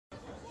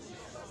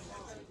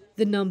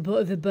The number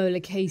of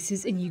Ebola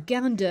cases in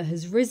Uganda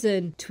has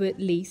risen to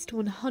at least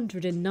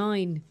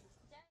 109.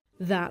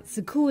 That's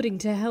according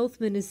to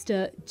Health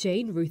Minister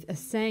Jane Ruth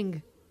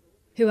Aceng,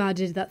 who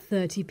added that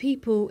 30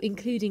 people,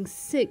 including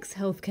 6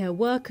 healthcare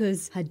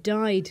workers, had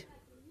died.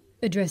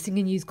 Addressing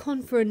a news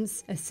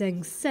conference,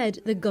 Aceng said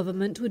the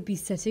government would be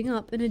setting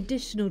up an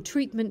additional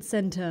treatment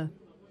centre.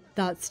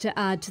 That's to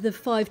add to the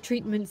 5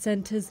 treatment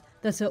centres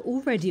that are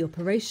already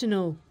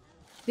operational.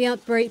 The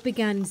outbreak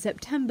began in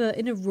September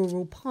in a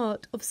rural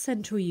part of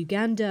central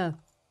Uganda.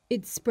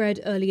 It spread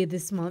earlier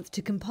this month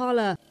to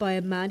Kampala by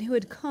a man who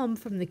had come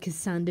from the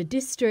Kisanda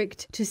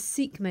district to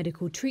seek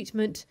medical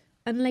treatment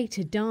and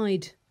later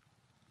died.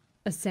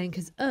 Aceng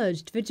has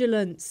urged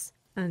vigilance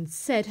and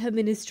said her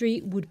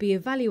ministry would be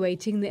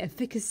evaluating the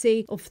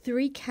efficacy of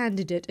 3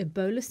 candidate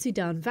Ebola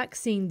Sudan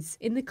vaccines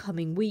in the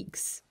coming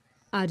weeks,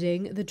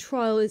 adding the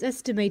trial is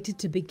estimated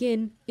to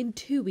begin in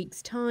 2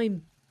 weeks'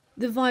 time.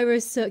 The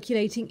virus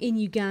circulating in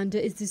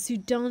Uganda is the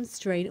Sudan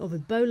strain of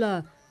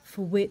Ebola,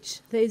 for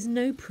which there is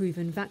no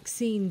proven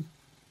vaccine.